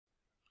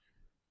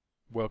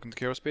Welcome to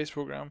Kerbal Space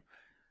Program.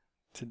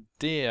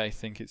 Today I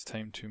think it's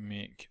time to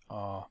make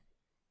a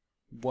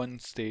one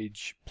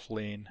stage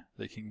plane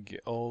that can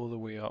get all the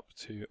way up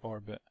to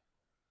orbit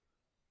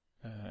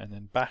and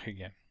then back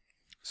again.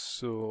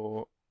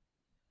 So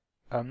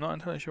I'm not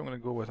entirely sure what I'm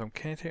going to go with. I'm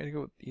kind of tempted to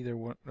go with either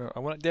one. I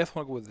definitely want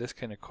to go with this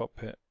kind of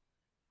cockpit.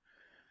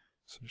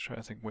 So I'm just trying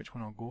to think which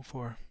one I'll go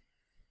for.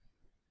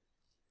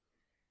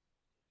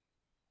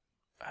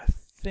 I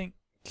think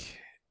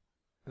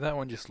that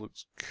one just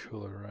looks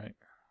cooler, right?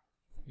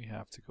 We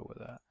have to go with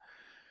that.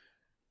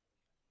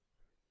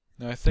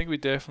 Now I think we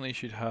definitely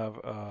should have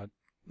a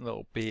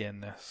little bay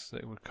in this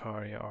that would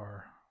carry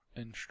our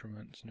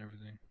instruments and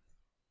everything.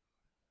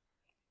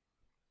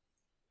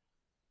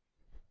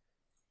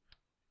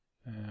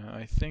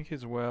 I think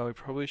as well we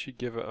probably should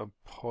give it a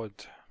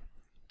pod,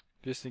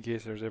 just in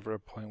case there's ever a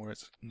point where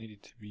it's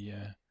needed to be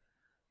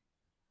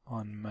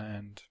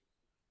unmanned.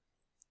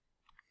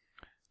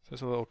 So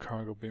it's a little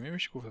cargo bay. Maybe we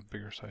should go with a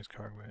bigger size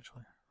cargo bay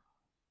actually.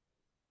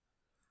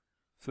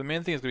 So the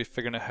main thing is going to be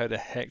figuring out how the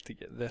heck to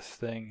get this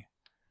thing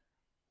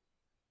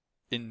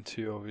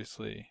into,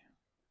 obviously,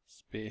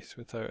 space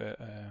without it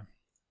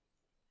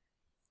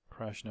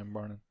crashing and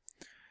burning.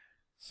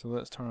 So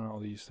let's turn on all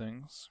these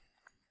things.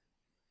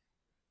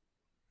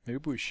 Maybe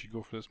we should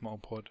go for the small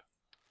pod.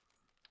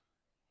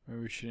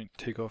 Maybe we shouldn't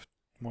take off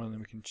more than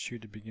we can chew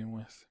to begin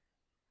with.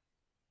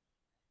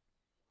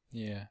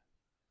 Yeah.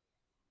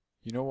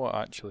 You know what,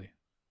 actually?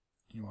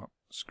 You know what?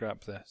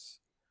 Scrap this.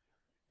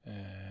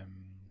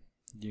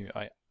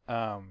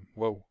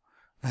 Whoa.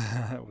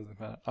 That wasn't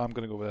bad. I'm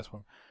going to go with this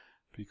one.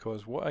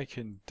 Because what I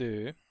can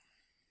do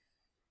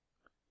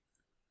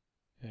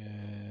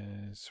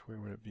is, where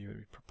would it be? Would it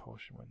be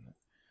propulsion, wouldn't it?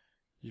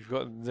 You've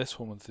got this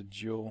one with the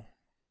dual,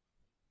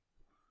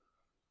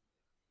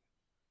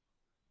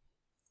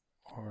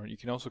 or you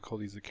can also call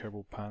these the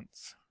Kerbal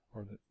pants,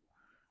 or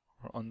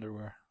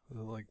underwear,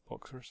 the like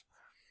boxers.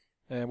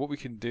 And what we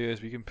can do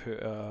is we can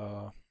put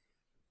air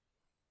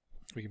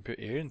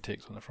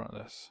intakes on the front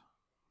of this,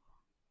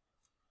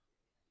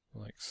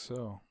 like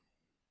so.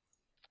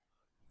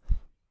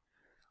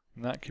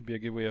 And that could be a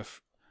good way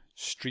of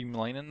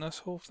streamlining this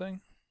whole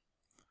thing.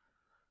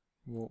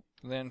 We'll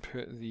then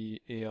put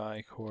the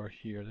AI core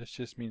here. This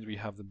just means we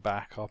have the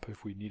backup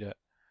if we need it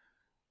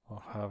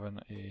of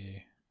having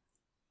a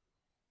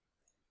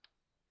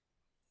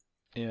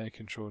AI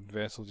controlled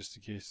vessel just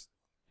in case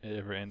it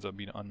ever ends up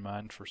being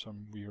unmanned for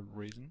some weird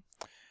reason.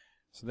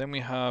 So then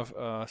we have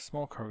a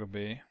small cargo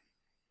bay.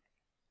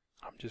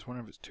 I'm just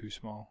wondering if it's too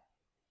small.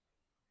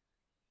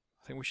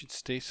 I think we should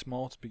stay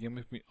small to begin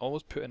with. We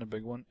always put in a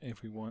big one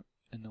if we want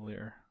in the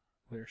later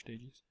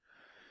stages.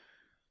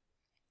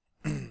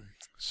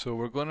 So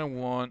we're going to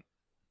want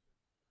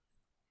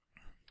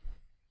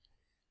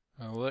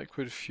a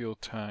liquid fuel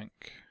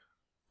tank,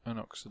 an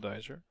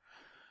oxidizer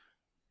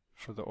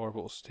for the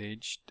orbital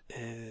stage.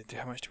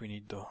 How much do we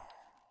need though?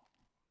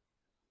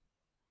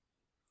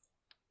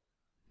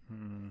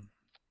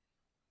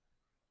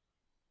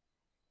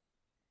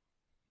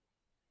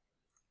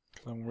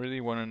 I'm really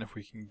wondering if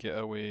we can get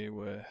away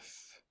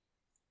with...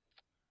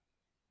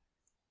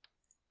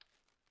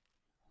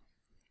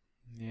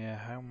 Yeah,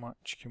 how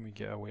much can we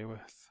get away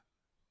with?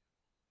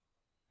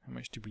 How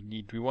much do we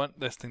need? We want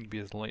this thing to be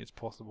as light as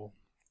possible.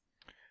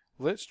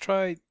 Let's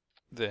try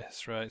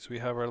this, right? So we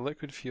have our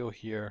liquid fuel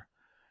here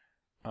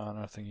and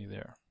our thingy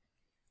there.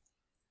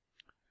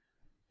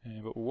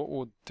 But what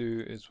we'll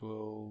do is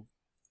we'll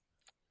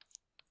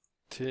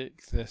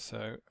take this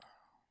out.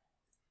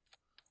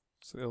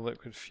 So the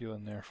liquid fuel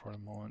in there for a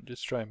moment.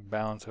 Just try and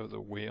balance out the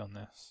weight on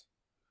this.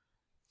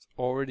 It's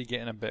already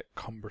getting a bit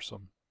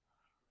cumbersome,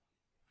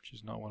 which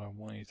is not what I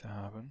wanted to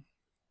happen.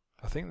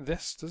 I think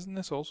doesn't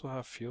this also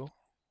have fuel?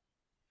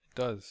 It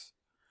does.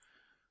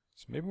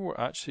 So maybe we're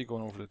actually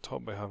going over the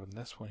top by having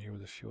this one here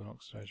with the fuel and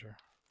oxidizer.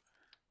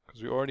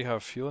 Because we already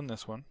have fuel in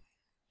this one,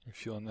 and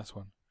fuel in this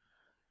one.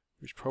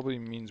 Which probably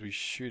means we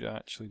should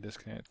actually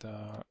disconnect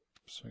that,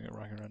 swing it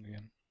right around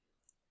again.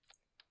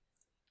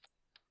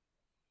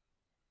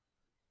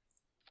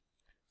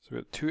 So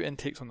we got two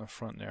intakes on the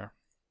front there.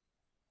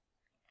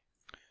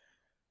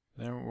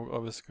 Then we're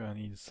obviously going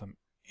to need some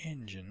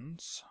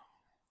engines.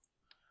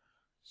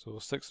 So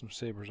we'll stick some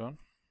sabers on.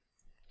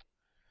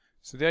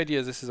 So the idea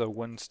is this is a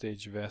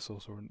one-stage vessel,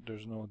 so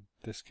there's no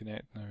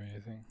disconnecting or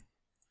anything.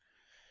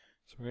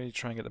 So we're going to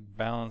try and get the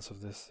balance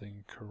of this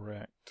thing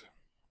correct.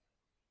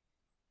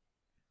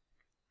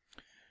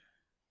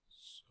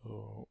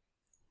 So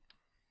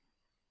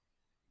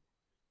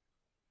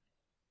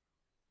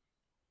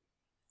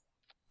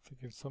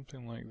thinking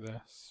something like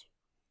this.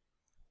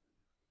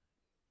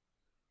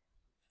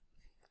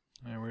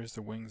 Now where's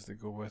the wings that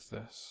go with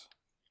this?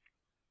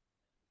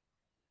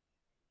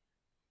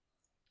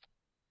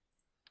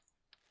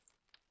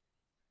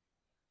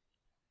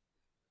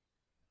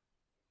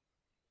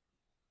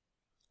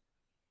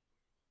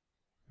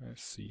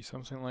 Let's see,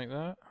 something like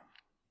that.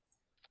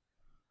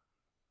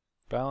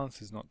 Balance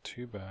is not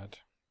too bad.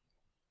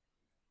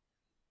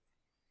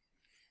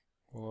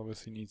 We'll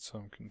obviously need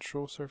some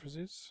control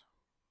surfaces.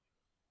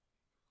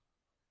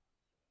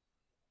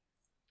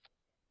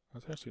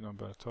 That's actually not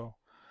bad at all.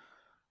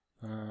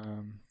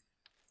 I'm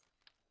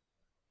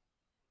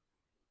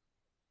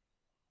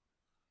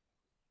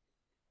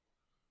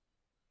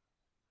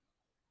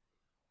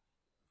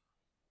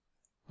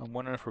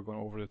wondering if we're going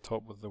over the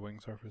top with the wing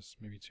surface,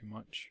 maybe too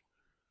much.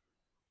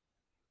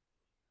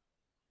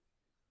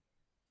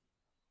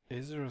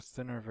 Is there a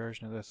thinner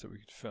version of this that we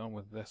could fit on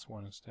with this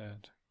one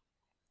instead?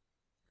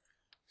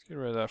 Let's get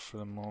rid of that for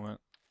the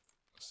moment.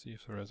 Let's see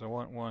if there is. I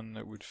want one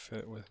that would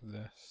fit with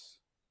this.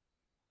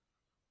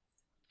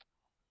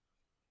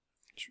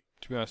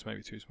 To be honest, it might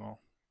be too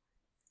small.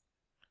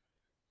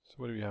 So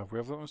what do we have? We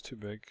have that one's too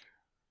big.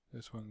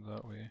 This one's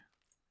that way.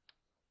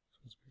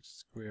 This one's a big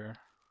square.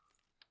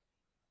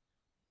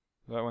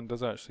 That one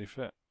does actually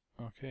fit.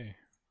 Okay.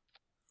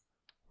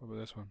 What about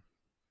this one?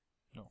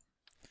 No.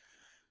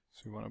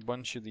 So we want a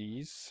bunch of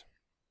these.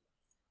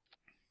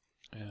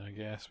 And I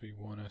guess we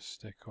want to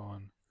stick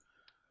on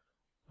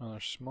another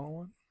small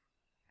one.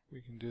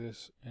 We can do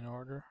this in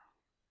order.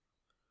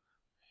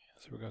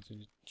 So we're going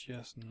to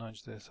just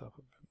nudge this up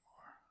a bit more.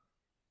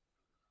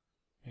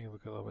 Make it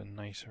look a little bit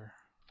nicer.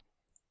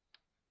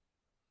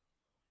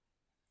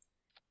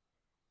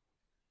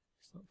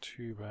 It's not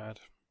too bad.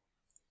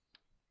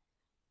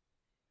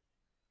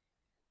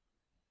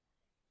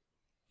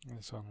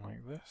 This on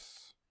like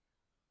this.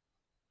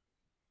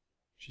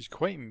 She's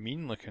quite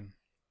mean looking.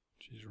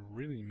 She's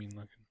really mean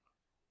looking.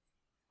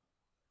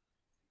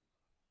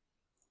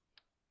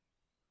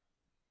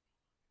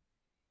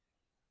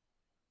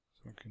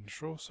 Some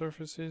control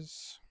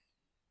surfaces.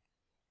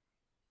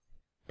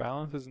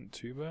 Balance isn't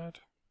too bad.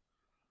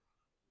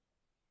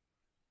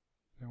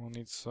 Then we'll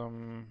need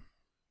some.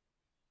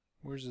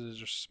 Where's this?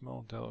 Just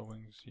small delta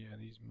wings. Yeah,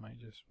 these might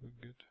just look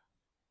good.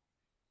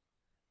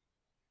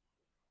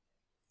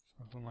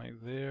 Something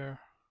like there.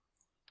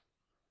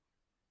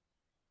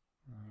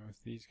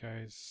 With these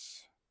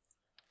guys.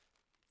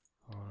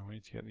 Oh, we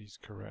need to get these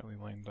correctly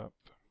lined up.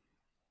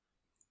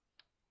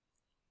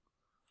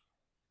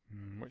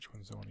 Which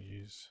ones do I want to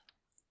use?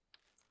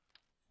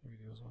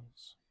 Maybe those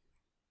ones.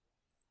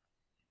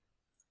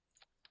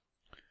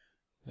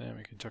 Then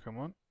we can chuck them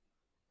on.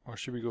 Or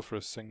should we go for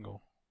a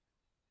single?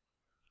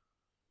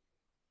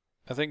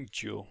 I think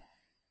dual,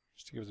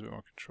 just to give us a bit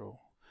more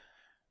control.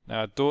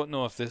 Now I don't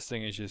know if this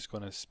thing is just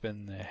going to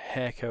spin the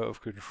heck out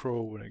of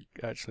control when it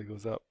actually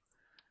goes up,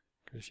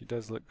 because she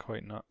does look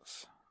quite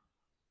nuts.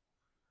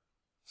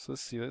 So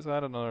let's see, let's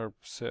add another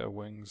set of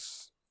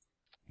wings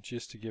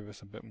just to give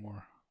us a bit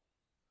more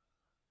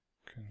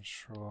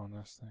control on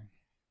this thing.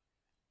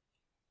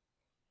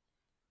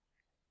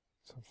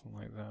 Something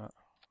like that.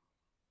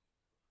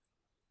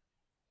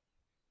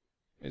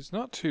 It's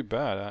not too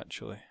bad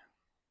actually.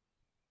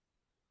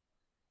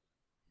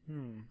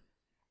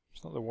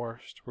 It's not the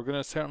worst. We're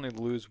going to certainly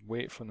lose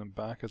weight from the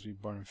back as we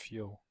burn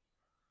fuel.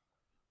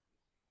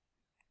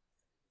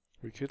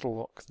 We could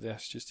lock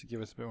this just to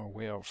give us a bit more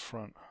weight up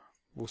front.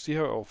 We'll see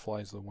how it all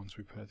flies though once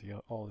we put it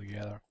all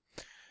together.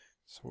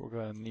 So what we're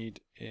going to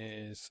need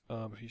is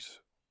a piece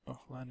of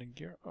landing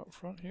gear up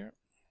front here.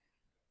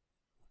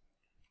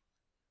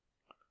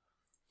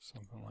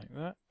 Something like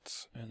that.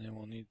 And then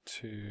we'll need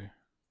to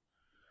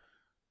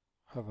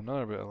have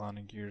another bit of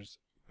landing gears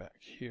back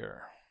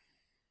here.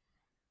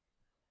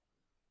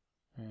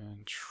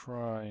 And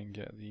try and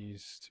get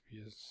these to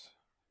be as...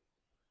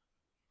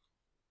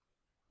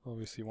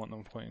 Obviously want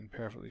them pointing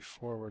perfectly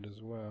forward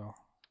as well.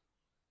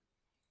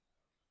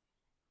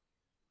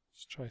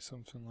 Let's try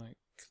something like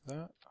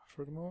that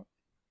for the moment.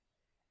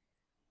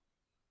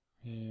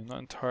 Yeah, I'm not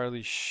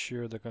entirely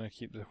sure they're going to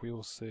keep the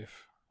wheels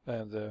safe,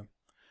 the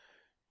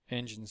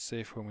engine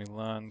safe when we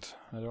land.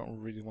 I don't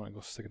really want to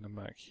go sticking them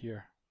back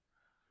here.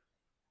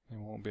 They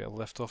won't be able to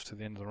lift off to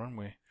the end of the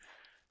runway.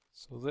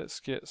 So let's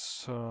get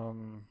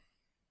some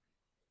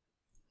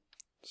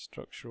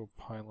structural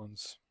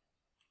pylons,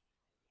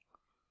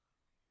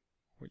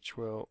 which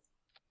will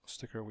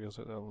stick our wheels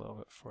out there a little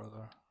bit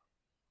further.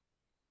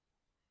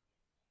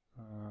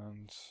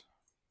 And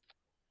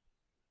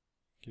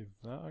give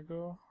that a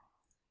go.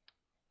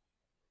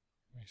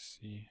 Let me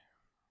see.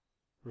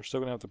 We're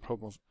still going to have the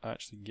problem of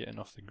actually getting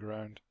off the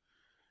ground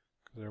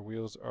because our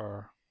wheels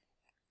are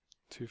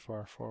too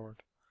far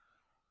forward.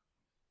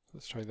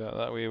 Let's try that.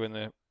 That way when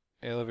the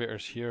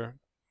elevators here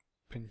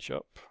pinch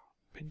up,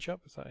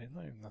 is that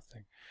not even that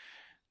thing?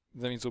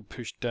 That means they'll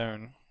push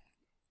down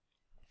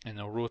and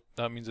they'll rotate.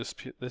 That means this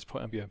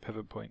point will be a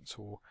pivot point,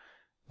 so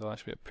they'll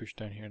actually get pushed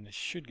down here and they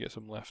should get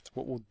some lift.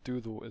 What we'll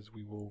do though is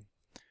we will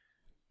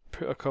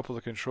put a couple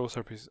of control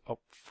surfaces up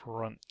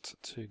front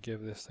to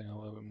give this thing a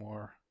little bit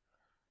more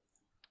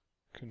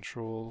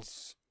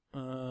controls.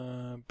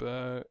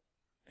 About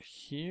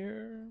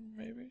here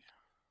maybe?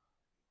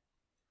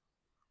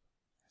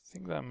 I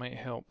think that might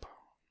help.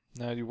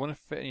 Now do you want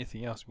to fit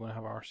anything else? You want to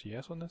have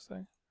RCS on this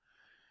thing?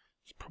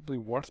 It's probably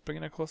worth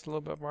bringing across a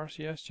little bit of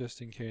RCS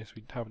just in case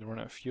we happen to run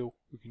out of fuel.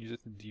 We can use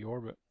it to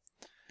deorbit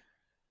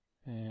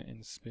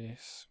in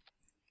space.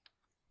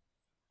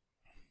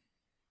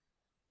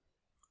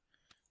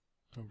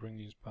 I'll bring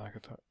these back a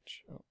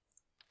touch. Oh.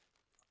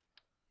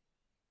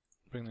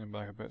 Bring them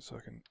back a bit so I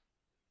can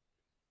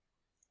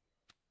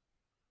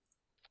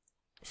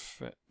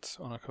fit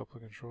on a couple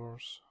of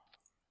controllers.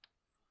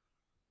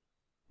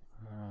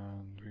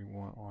 And we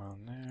want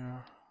one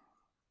there.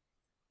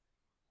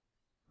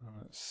 And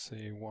let's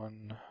say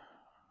one.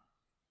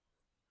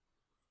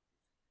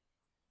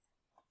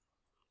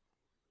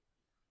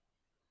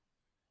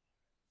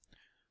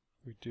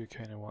 We do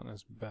kind of want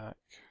this back.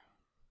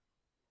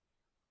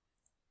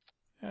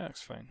 Yeah,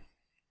 that's fine.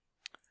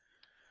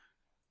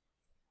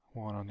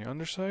 One on the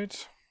underside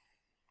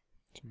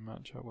to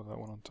match up with that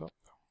one on top.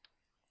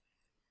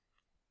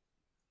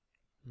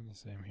 And the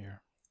same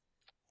here.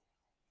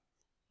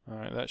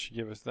 Alright, that should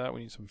give us that.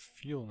 We need some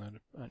fuel now to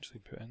actually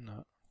put in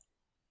that.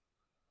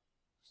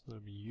 So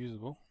that'll be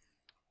usable.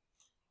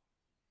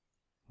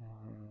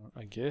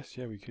 I guess,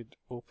 yeah, we could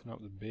open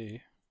up the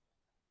bay.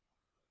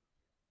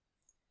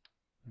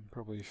 And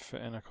probably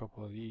fit in a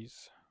couple of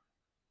these.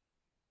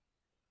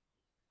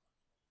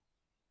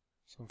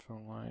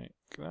 Something like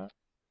that.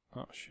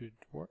 That should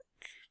work.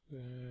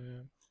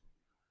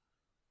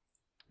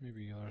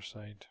 Maybe the other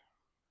side.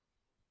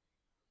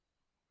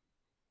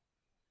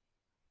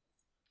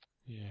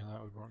 Yeah,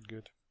 that would work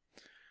good.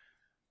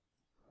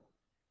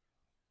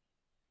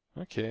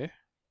 Okay.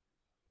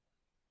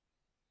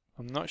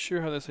 I'm not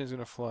sure how this thing's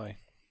going to fly.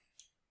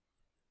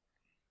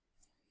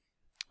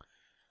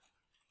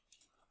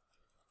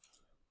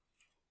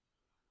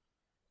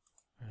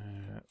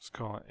 Let's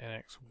call it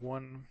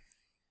NX1.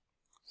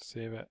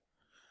 Save it.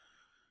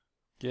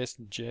 Guess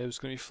Jeb's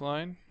going to be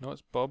flying. No,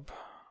 it's Bob.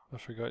 I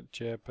forgot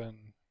Jeb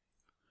and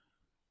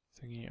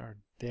Thingy are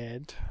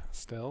dead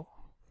still.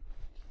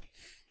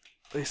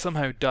 They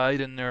somehow died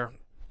in their...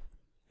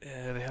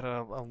 they had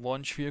a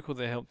launch vehicle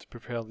that helped to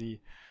propel the...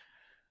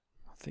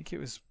 I think it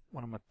was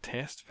one of my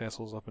test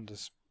vessels up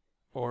into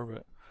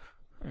orbit.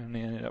 And they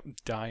ended up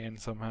dying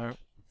somehow.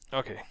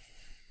 Okay.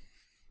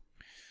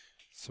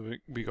 So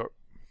we got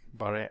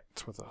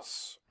Barrett with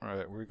us.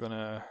 Alright, we're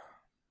gonna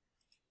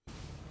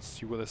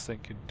see what this thing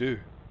can do.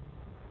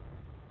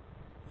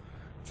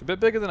 It's a bit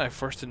bigger than I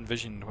first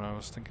envisioned when I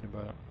was thinking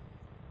about it.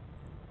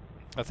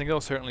 I think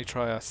I'll certainly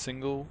try a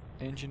single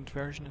engined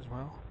version as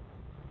well.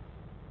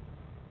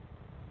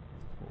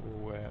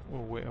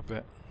 We'll wait a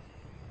bit.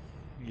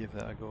 Give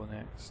that a go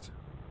next.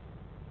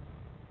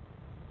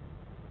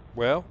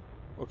 Well,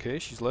 okay,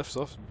 she lifts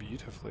off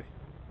beautifully.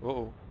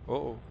 Uh-oh,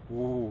 uh-oh,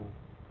 whoa.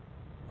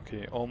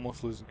 Okay,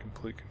 almost losing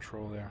complete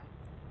control there.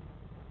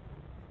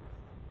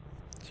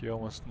 She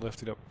almost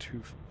lifted up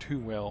too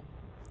well.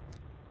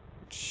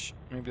 Which,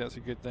 maybe that's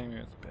a good thing,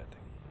 maybe that's a bad thing.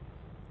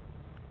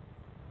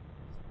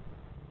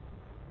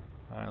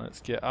 Alright, let's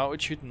get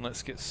altitude and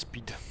let's get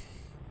speed.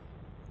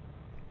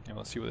 And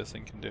let's see what this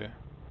thing can do.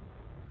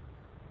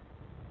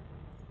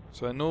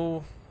 So I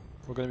know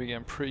we're going to be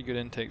getting pretty good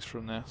intakes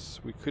from this.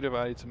 We could have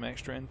added some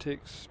extra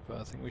intakes, but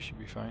I think we should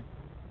be fine.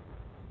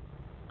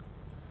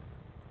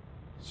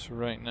 So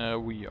right now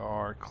we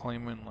are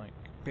climbing like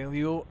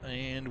Bellio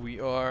and we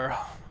are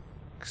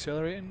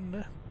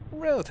accelerating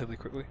relatively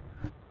quickly.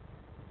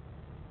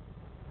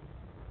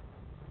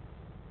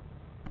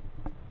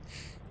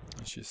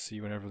 Let's just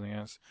see what everything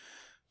is.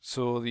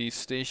 So the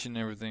station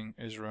and everything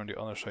is around the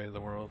other side of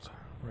the world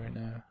right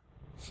now.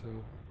 So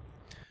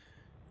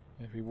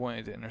if we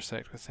wanted to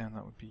intersect with them,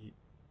 that would be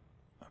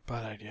a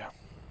bad idea.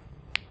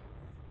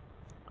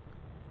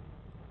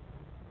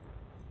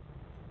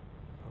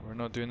 But we're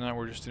not doing that,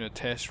 we're just doing a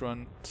test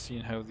run,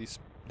 seeing how this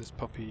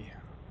puppy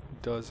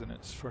does in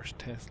its first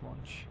test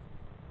launch.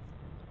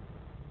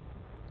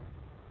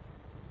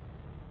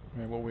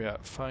 Right, what are we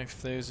at?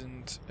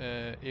 5,000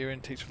 air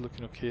intakes are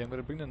looking okay. I'm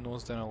going to bring the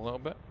nose down a little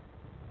bit.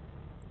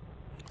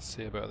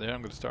 See about there.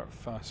 I'm going to start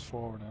fast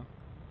forward now.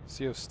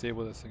 See how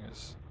stable this thing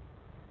is.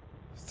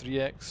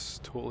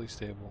 3x, totally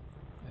stable.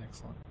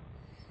 Excellent.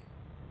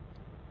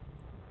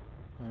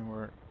 And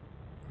we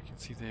can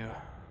see the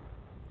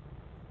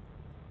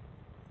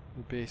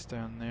base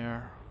down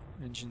there.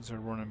 Engines are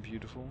running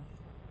beautiful.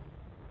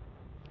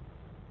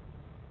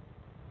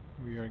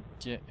 We are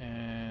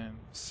getting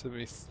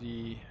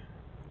 73.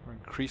 We're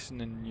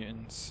increasing in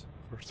newtons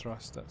for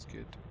thrust, that's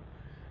good.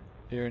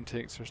 Air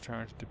intakes are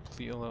starting to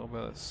deplete a little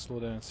bit. Let's slow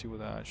down and see what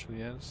that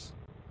actually is.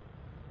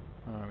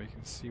 We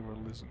can see we're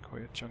losing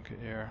quite a chunk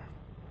of air.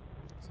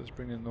 So let's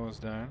bring the nose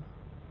down.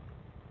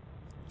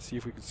 See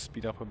if we can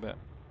speed up a bit.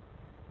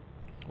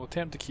 We'll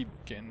attempt to keep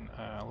getting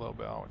a little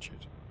bit of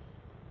altitude.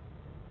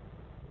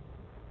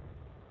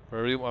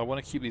 But I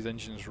want to keep these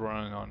engines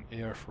running on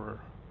air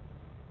for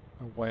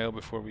a while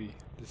before we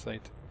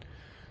decide to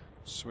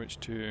switch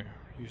to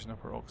using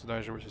up our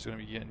oxidizer, which is going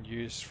to be getting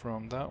used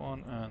from that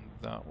one and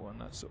that one.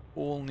 That's the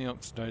only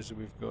oxidizer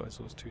we've got, is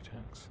those two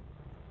tanks.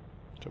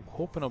 So I'm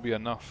hoping it'll be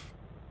enough.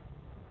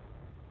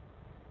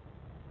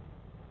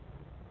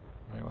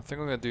 Right, one thing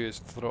I'm going to do is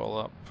throttle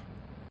up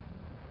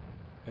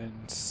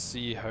and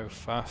see how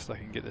fast I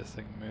can get this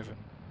thing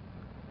moving.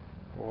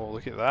 Oh,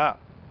 look at that!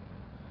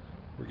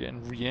 We're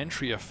getting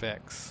re-entry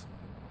effects.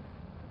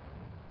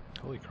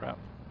 Holy crap.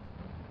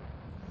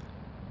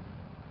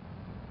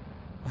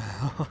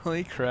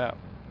 Holy crap.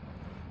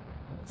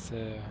 That's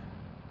it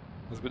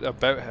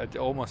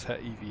almost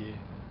hit EVA.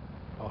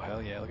 Oh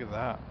hell yeah, look at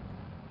that.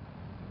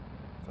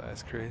 That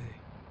is crazy.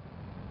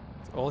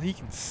 It's all he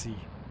can see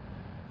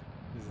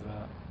is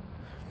that.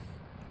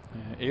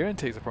 Air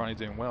intake's apparently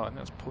doing well. I think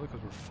that's probably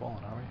because we're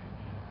falling, are we?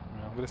 Yeah.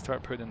 Right, I'm going to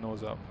start putting the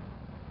nose up.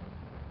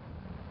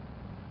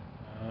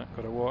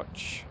 Gotta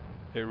watch.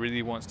 It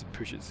really wants to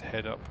push its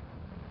head up.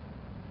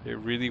 It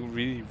really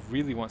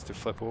wants to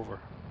flip over.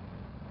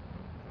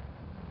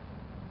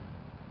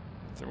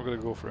 So we're going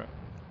to go for it.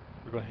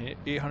 We're going to hit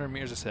 800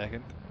 meters a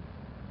second.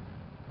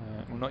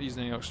 We're not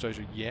using any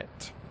oxidizer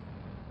yet.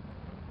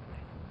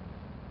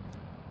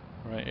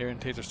 Right, air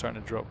intakes are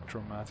starting to drop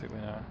dramatically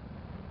now.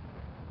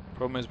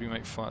 Problem is we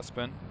might flat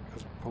spin,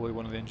 because probably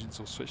one of the engines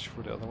will switch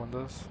before the other one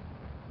does.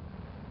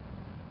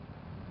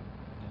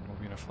 And then we'll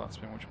be in a flat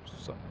spin, which will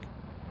suck.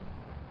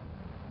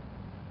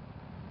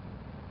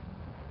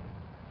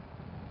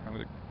 I'm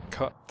going to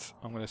cut,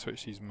 I'm going to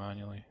switch these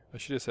manually. I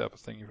should have set up a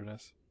thingy for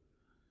this.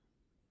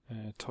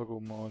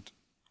 Toggle mode,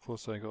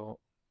 close cycle,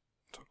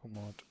 toggle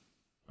mode.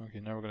 Okay,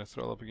 now we're going to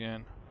throttle up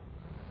again.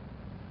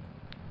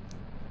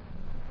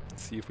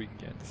 Let's see if we can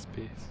get into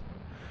space.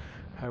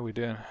 How are we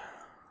doing?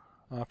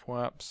 App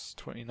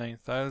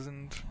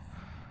 29,000.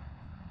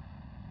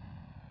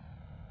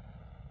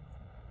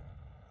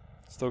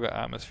 Still got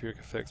atmospheric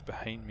effects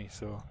behind me,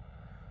 so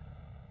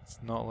it's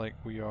not like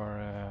we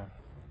are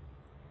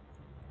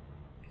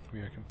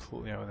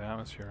completely out of the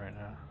atmosphere right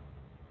now.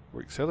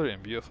 We're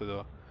accelerating beautifully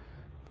though,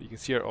 but you can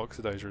see our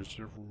oxidizer is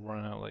just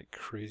running out like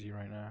crazy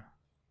right now.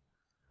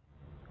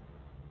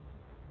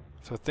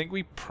 So I think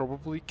we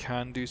probably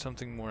can do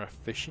something more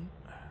efficient.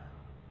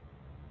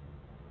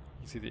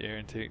 You see the air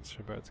intakes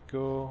are about to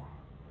go.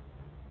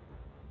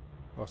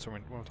 Oh,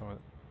 sorry, what am I talking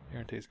about?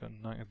 Air intake's got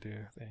nothing to do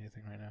with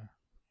anything right now.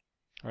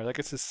 Alright, that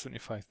gets us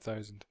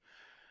 75,000.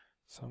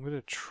 So I'm going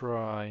to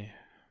try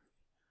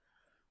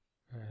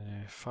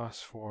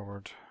fast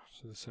forward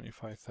to the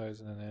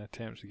 75,000 and then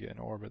attempt to get in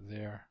orbit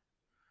there.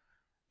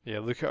 Yeah,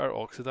 look at our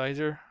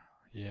oxidizer.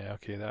 Yeah,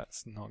 okay,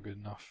 that's not good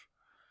enough.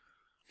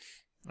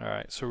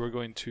 Alright, so we're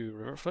going to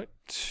revert flight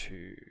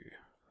to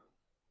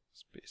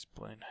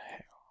spaceplane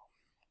hell.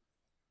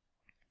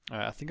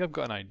 Alright, I think I've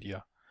got an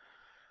idea.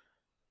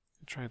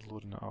 Try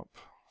loading it up.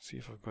 See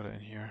if I've got it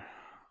in here.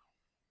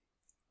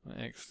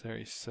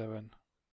 X37.